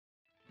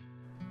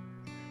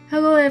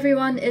Hello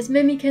everyone, it's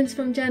Mimikins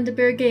from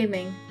Jandabear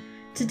Gaming.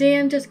 Today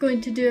I'm just going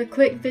to do a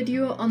quick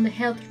video on the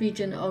health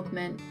regen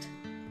augment.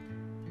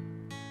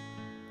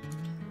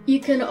 You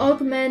can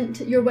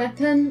augment your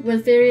weapon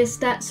with various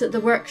stats at the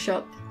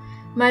workshop.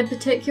 My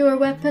particular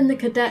weapon, the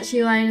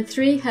Kadachi Line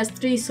 3, has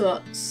 3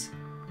 slots.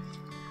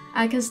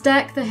 I can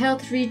stack the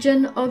health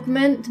regen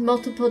augment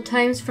multiple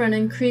times for an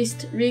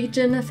increased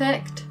regen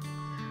effect,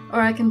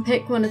 or I can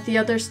pick one of the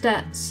other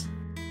stats.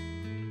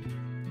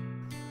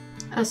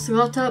 A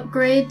slot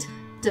upgrade,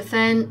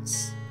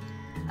 defense,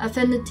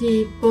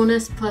 affinity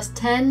bonus plus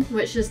 10,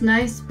 which is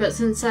nice, but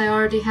since I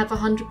already have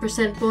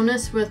 100%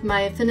 bonus with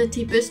my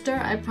affinity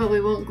booster, I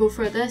probably won't go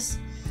for this.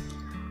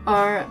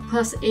 Or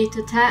plus 8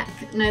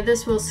 attack. Now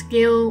this will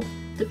scale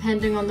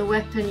depending on the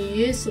weapon you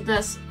use, so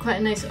that's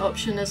quite a nice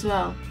option as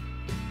well.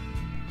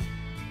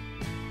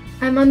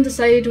 I'm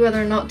undecided whether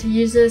or not to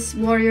use this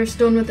warrior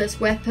stone with this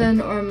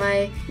weapon or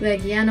my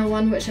Regen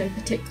one, which I'm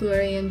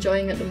particularly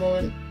enjoying at the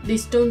moment.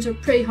 These stones are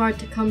pretty hard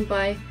to come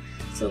by,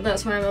 so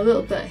that's why I'm a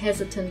little bit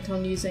hesitant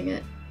on using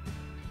it.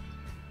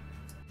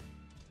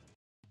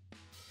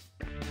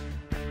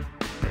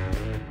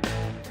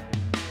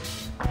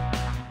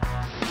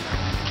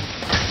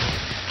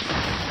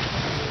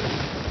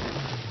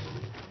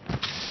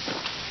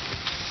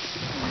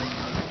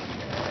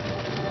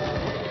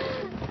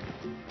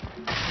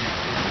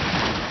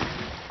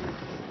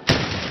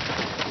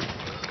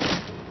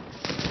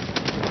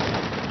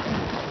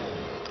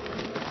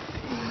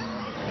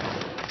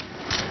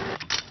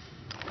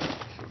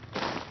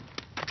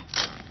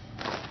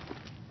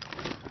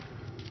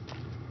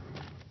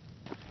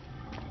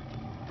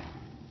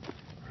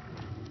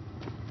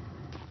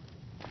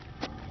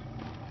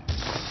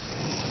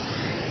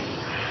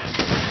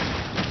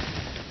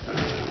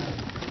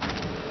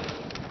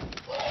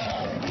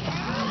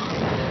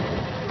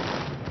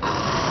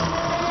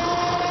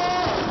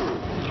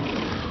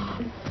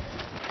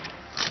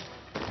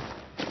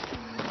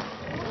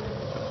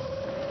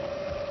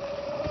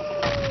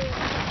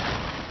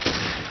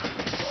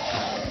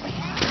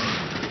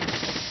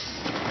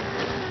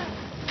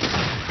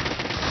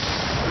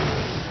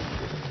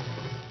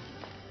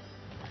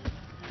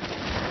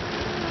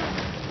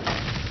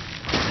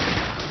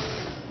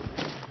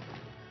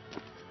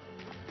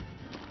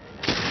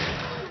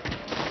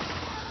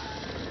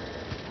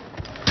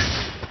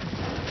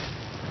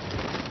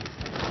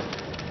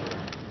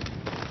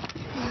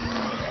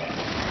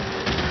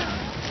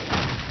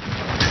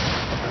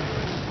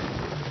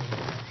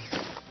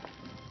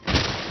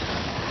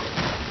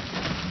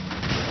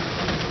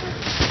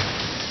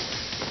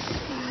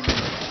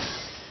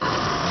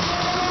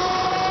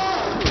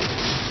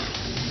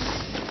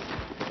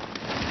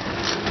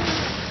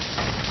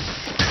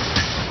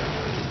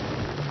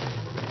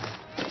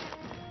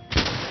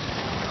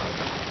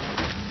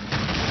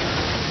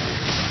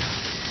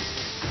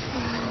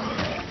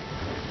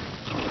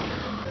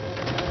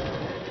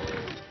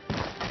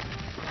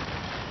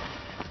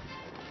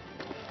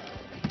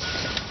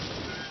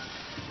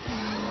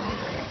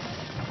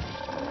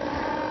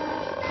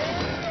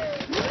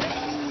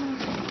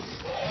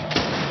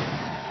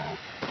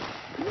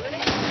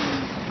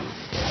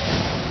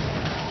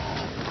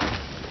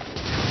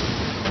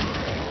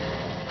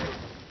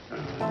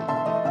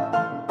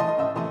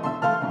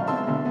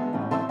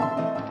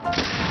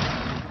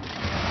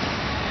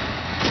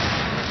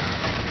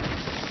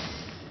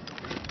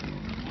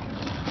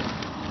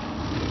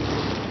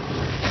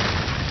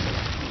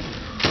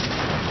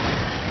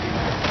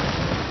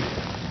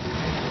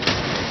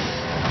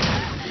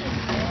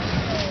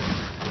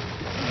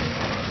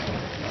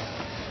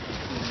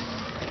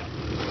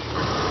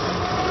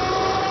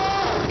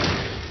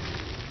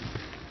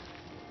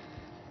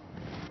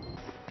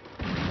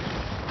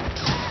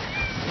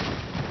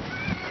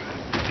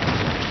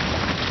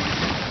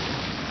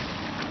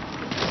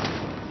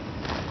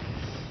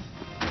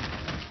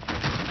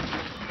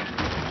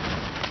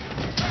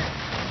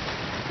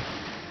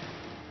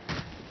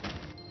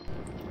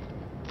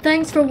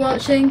 Thanks for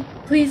watching,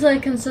 please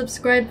like and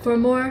subscribe for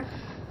more.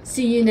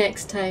 See you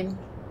next time.